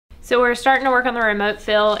So we're starting to work on the remote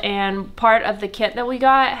fill, and part of the kit that we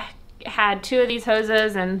got had 2 of these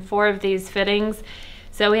hoses and 4 of these fittings.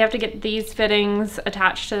 So we have to get these fittings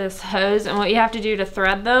attached to this hose, and what you have to do to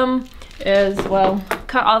thread them is, well,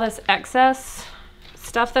 cut all this excess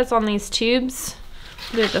stuff that's on these tubes.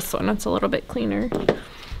 Do this one, it's a little bit cleaner.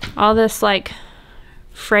 All this like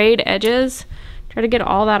frayed edges, try to get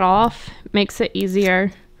all that off, makes it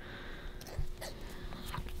easier.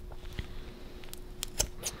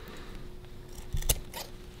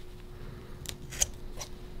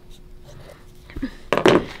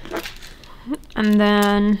 And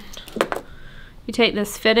then you take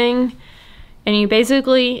this fitting and you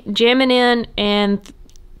basically jam it in and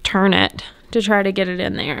turn it to try to get it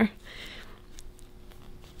in there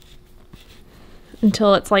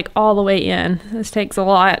until it's like all the way in. This takes a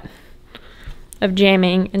lot of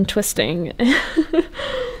jamming and twisting.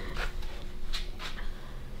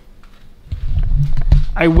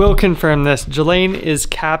 I will confirm this. Jelaine is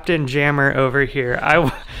Captain Jammer over here.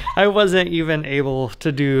 I wasn't even able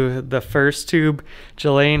to do the first tube.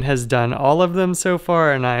 Jelaine has done all of them so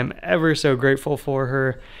far, and I am ever so grateful for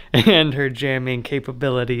her and her jamming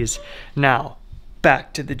capabilities. Now,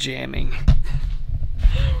 back to the jamming.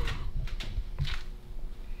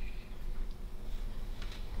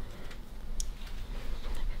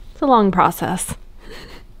 It's a long process.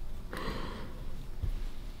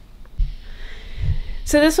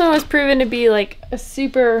 So this one was proven to be like a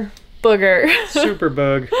super booger. Super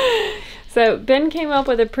bug. So Ben came up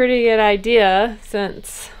with a pretty good idea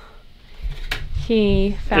since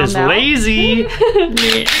he found out. Lazy.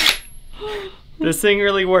 This thing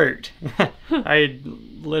really worked. I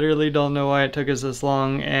literally don't know why it took us this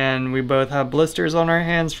long, and we both have blisters on our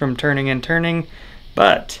hands from turning and turning,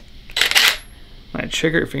 but my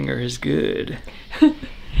trigger finger is good.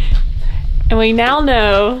 And we now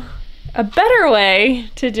know a better way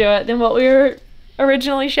to do it than what we were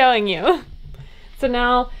originally showing you. So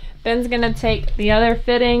now Ben's gonna take the other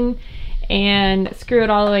fitting and screw it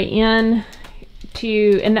all the way in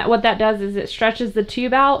and what that does is it stretches the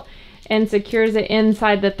tube out and secures it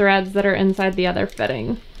inside the threads that are inside the other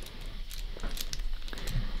fitting.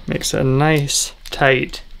 Makes a nice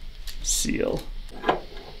tight seal.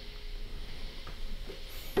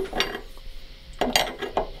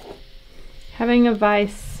 Having a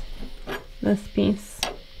vise this piece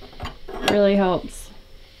really helps.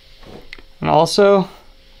 And also,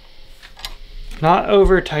 not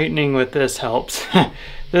over tightening with this helps.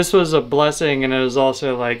 This was a blessing, and it was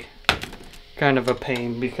also like kind of a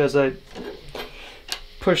pain because I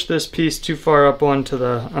pushed this piece too far up onto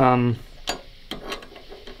the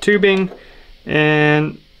tubing,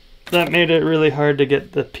 and that made it really hard to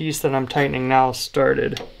get the piece that I'm tightening now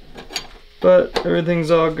started. But everything's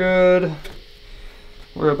all good.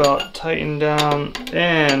 We're about tightened down,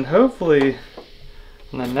 and hopefully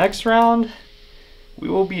in the next round we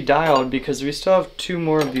will be dialed because we still have 2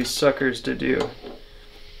 more of these suckers to do.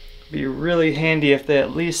 Be really handy if they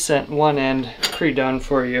at least sent one end pre-done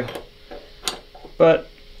for you, but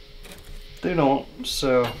they don't,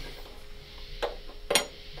 so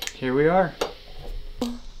here we are.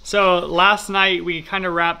 So last night we kind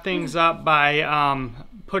of wrapped things up by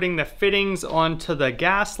putting the fittings onto the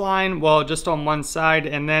gas line, well, just on one side,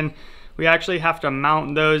 and then we actually have to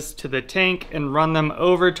mount those to the tank and run them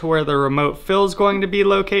over to where the remote fill is going to be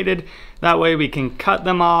located. That way we can cut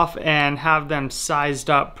them off and have them sized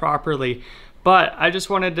up properly. But I just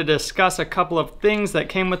wanted to discuss a couple of things that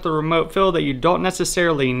came with the remote fill that you don't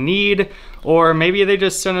necessarily need, or maybe they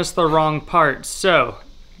just sent us the wrong parts. So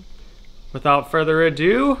without further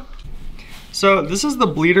ado, so this is the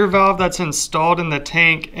bleeder valve that's installed in the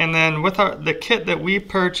tank, and then with the kit that we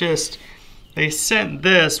purchased, they sent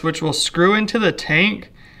this, which will screw into the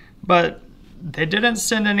tank, but they didn't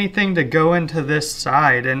send anything to go into this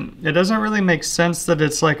side, and it doesn't really make sense that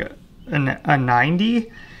it's like a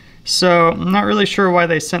 90. So I'm not really sure why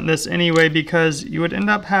they sent this anyway, because you would end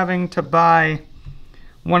up having to buy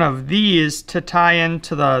one of these to tie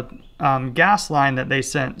into the gas line that they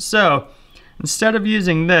sent. So instead of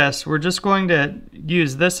using this, we're just going to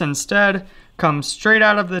use this instead, come straight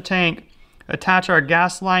out of the tank, attach our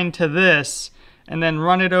gas line to this, and then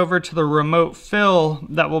run it over to the remote fill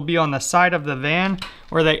that will be on the side of the van,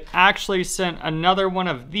 where they actually sent another one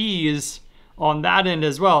of these on that end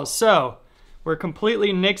as well. So we're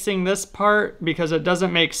completely nixing this part because it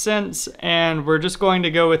doesn't make sense, and we're just going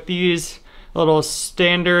to go with these little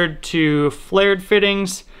standard to flared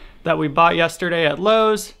fittings that we bought yesterday at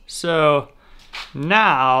Lowe's. So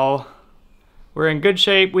now we're in good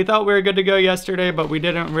shape. We thought we were good to go yesterday, but we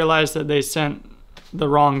didn't realize that they sent the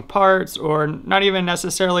wrong parts, or not even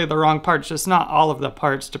necessarily the wrong parts, just not all of the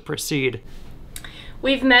parts to proceed.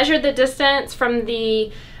 We've measured the distance from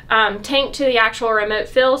the tank to the actual remote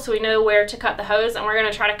fill, so we know where to cut the hose, and we're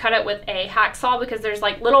going to try to cut it with a hacksaw because there's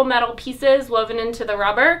like little metal pieces woven into the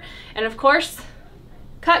rubber. And of course,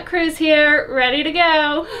 cut crew's here, ready to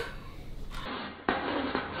go.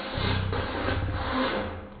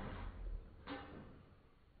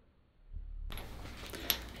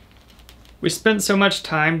 We spent so much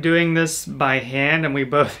time doing this by hand, and we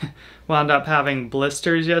both wound up having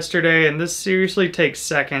blisters yesterday, and this seriously takes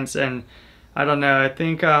seconds. And I don't know, I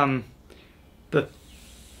think the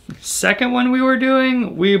second one we were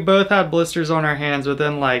doing, we both had blisters on our hands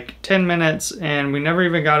within like 10 minutes, and we never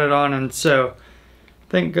even got it on. And so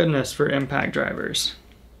thank goodness for impact drivers.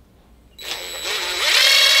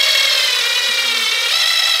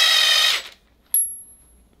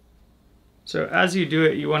 So as you do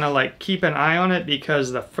it, you want to like keep an eye on it,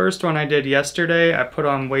 because the first one I did yesterday, I put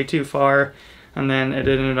on way too far, and then it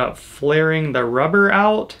ended up flaring the rubber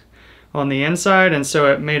out on the inside, and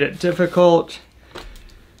so it made it difficult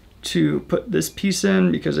to put this piece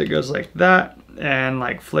in because it goes like that and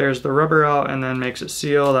like flares the rubber out and then makes it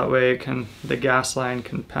seal. That way the gas line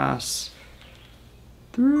can pass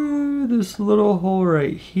through this little hole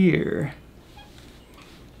right here.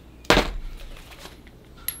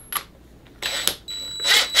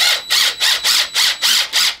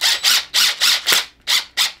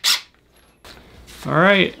 All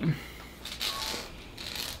right.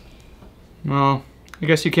 Well, I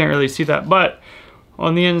guess you can't really see that, but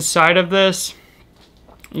on the inside of this,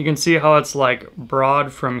 you can see how it's like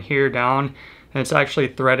broad from here down, and it's actually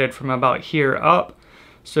threaded from about here up.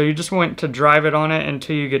 So you just want to drive it on it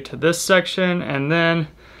until you get to this section, and then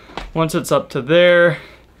once it's up to there,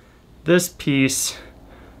 this piece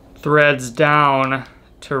threads down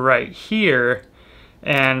to right here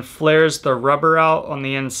and flares the rubber out on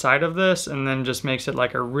the inside of this, and then just makes it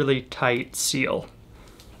like a really tight seal.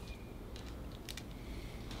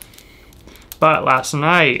 But last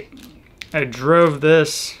night I drove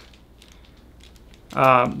this,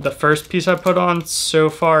 the first piece I put on, so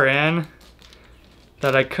far in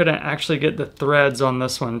that I couldn't actually get the threads on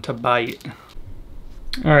this one to bite.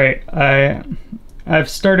 All right, I've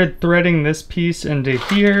started threading this piece into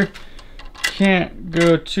here. Can't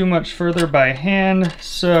go too much further by hand,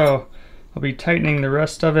 so I'll be tightening the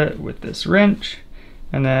rest of it with this wrench,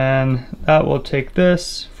 and then that will take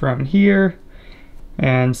this from here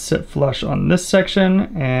and sit flush on this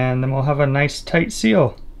section, and then we'll have a nice tight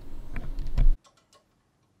seal.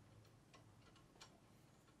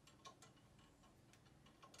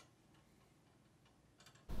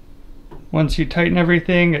 Once you tighten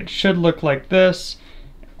everything, it should look like this.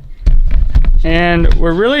 And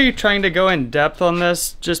we're really trying to go in depth on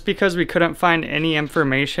this just because we couldn't find any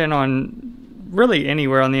information on really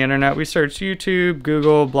anywhere on the internet. We searched YouTube,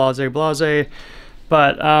 Google, blase,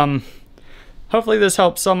 but hopefully this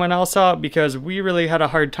helps someone else out, because we really had a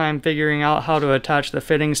hard time figuring out how to attach the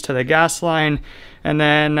fittings to the gas line, and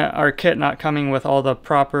then our kit not coming with all the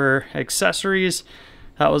proper accessories.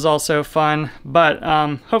 That was also fun, but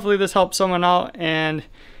hopefully this helps someone out and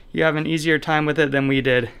you have an easier time with it than we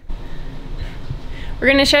did. We're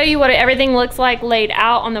going to show you what everything looks like laid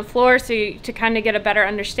out on the floor, so to kind of get a better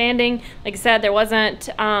understanding. Like I said, there wasn't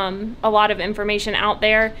a lot of information out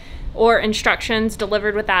there or instructions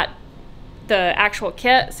delivered with the actual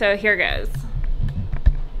kit, so here goes.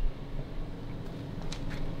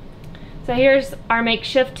 So here's our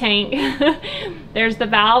makeshift tank. There's the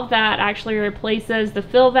valve that actually replaces the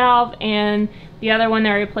fill valve, and the other one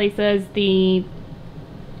that replaces the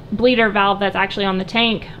bleeder valve that's actually on the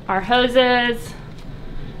tank. Our hoses.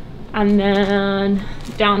 And then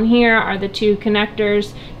down here are the two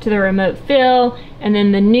connectors to the remote fill, and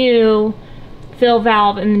then the new fill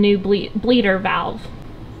valve and the new bleeder valve.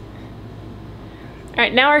 All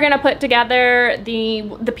right, now we're gonna put together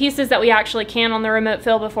the pieces that we actually can on the remote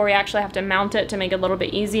fill before we actually have to mount it to make it a little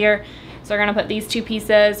bit easier. So we're gonna put these two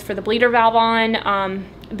pieces for the bleeder valve on.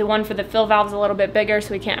 The one for the fill valve is a little bit bigger,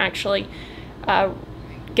 so we can't actually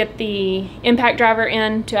get the impact driver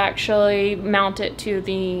in to actually mount it to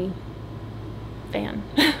the fan.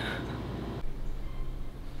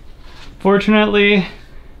 Fortunately,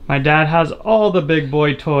 my dad has all the big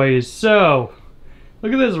boy toys, so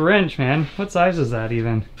look at this wrench, man. What size is that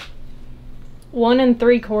even? 1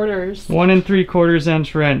 3/4. 1 3/4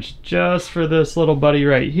 inch wrench just for this little buddy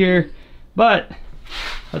right here. But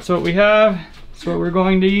that's what we have. That's what we're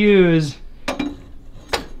going to use.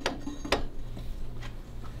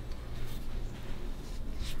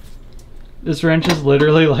 This wrench is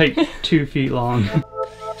literally like 2 feet long.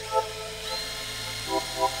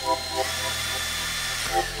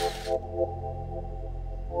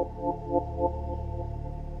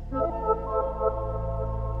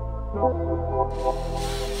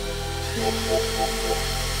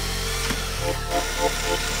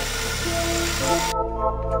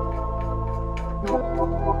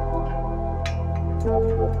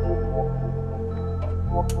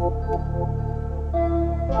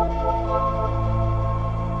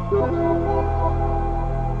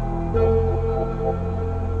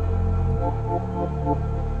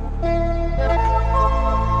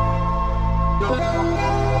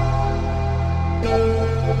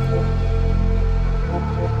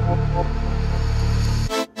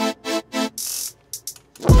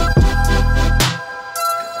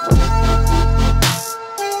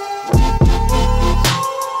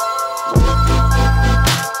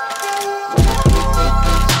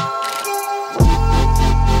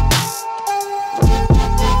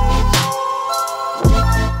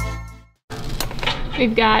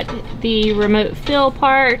 We've got the remote fill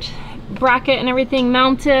part, bracket and everything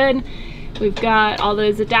mounted. We've got all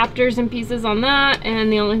those adapters and pieces on that,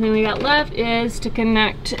 and the only thing we got left is to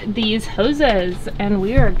connect these hoses, and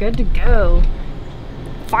we are good to go.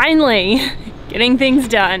 Finally, getting things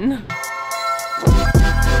done.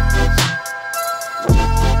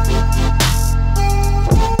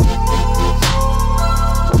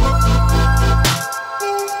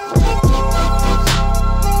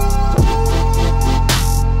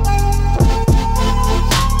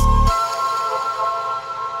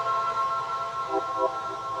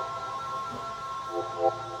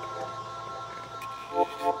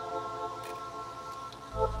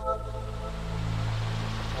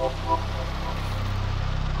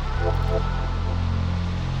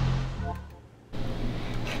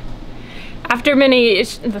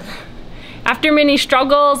 After many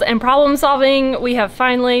struggles and problem solving, we have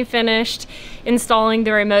finally finished installing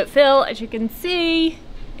the remote fill. As you can see,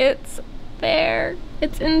 it's there.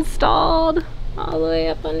 It's installed all the way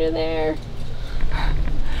up under there.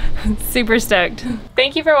 Super stoked.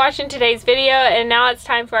 Thank you for watching today's video, and now it's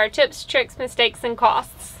time for our tips, tricks, mistakes, and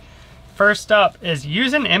costs. First up is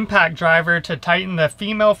use an impact driver to tighten the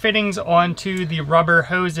female fittings onto the rubber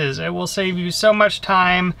hoses. It will save you so much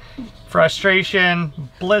time, frustration,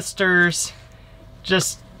 blisters.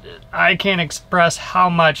 Just, I can't express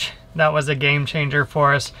how much that was a game changer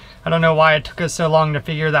for us. I don't know why it took us so long to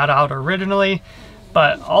figure that out originally,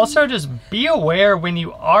 but also just be aware when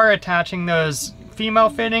you are attaching those female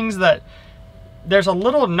fittings that there's a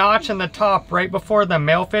little notch in the top right before the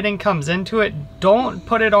male fitting comes into it. Don't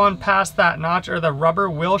put it on past that notch, or the rubber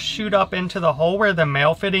will shoot up into the hole where the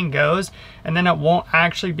male fitting goes, and then it won't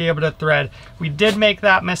actually be able to thread. We did make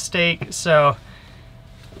that mistake, so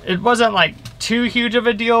it wasn't like too huge of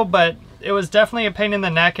a deal, but it was definitely a pain in the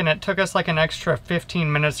neck, and it took us like an extra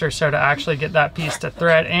 15 minutes or so to actually get that piece to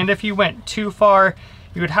thread. And if you went too far,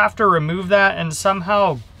 you would have to remove that and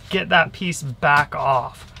somehow get that piece back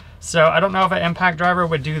off. So I don't know if an impact driver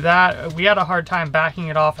would do that. We had a hard time backing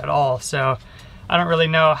it off at all, so I don't really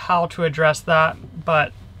know how to address that,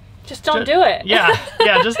 but just don't do it. Yeah,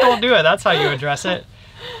 just don't do it. That's how you address it.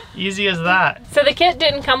 Easy as that. So the kit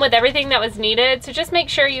didn't come with everything that was needed, so just make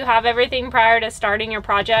sure you have everything prior to starting your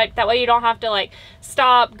project. That way you don't have to like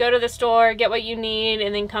stop, go to the store, get what you need,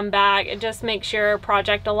 and then come back. It just makes your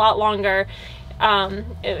project a lot longer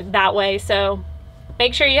that way. So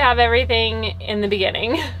make sure you have everything in the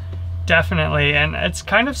beginning. Definitely, and it's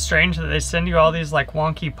kind of strange that they send you all these like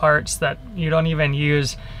wonky parts that you don't even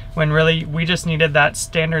use, when really we just needed that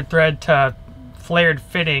standard thread to flared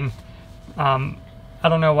fitting. I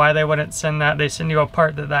don't know why they wouldn't send that. They send you a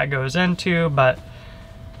part that goes into, but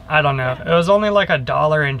I don't know. It was only like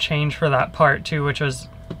 $1 and change for that part too, which was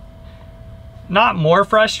not more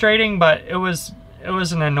frustrating, but it was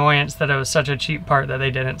an annoyance that it was such a cheap part that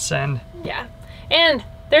they didn't send. Yeah, and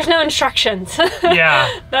there's no instructions. Yeah.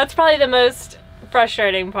 That's probably the most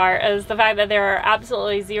frustrating part, is the fact that there are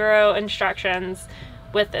absolutely zero instructions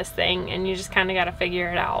with this thing, and you just kind of got to figure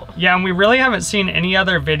it out. Yeah, and we really haven't seen any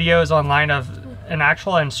other videos online of an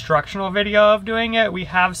actual instructional video of doing it. We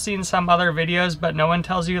have seen some other videos, but no one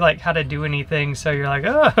tells you like how to do anything, so you're like,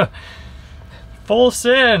 oh, full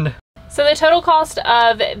send. So the total cost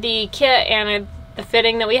of the kit and the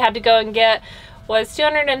fitting that we had to go and get was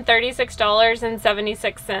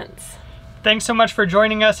 $236.76. Thanks so much for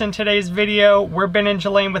joining us in today's video. We're Ben and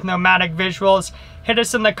Jelaine with Nomadic Visuals. Hit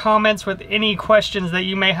us in the comments with any questions that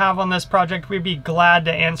you may have on this project. We'd be glad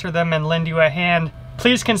to answer them and lend you a hand.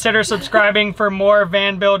 Please consider subscribing for more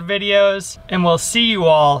van build videos, and we'll see you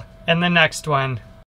all in the next one.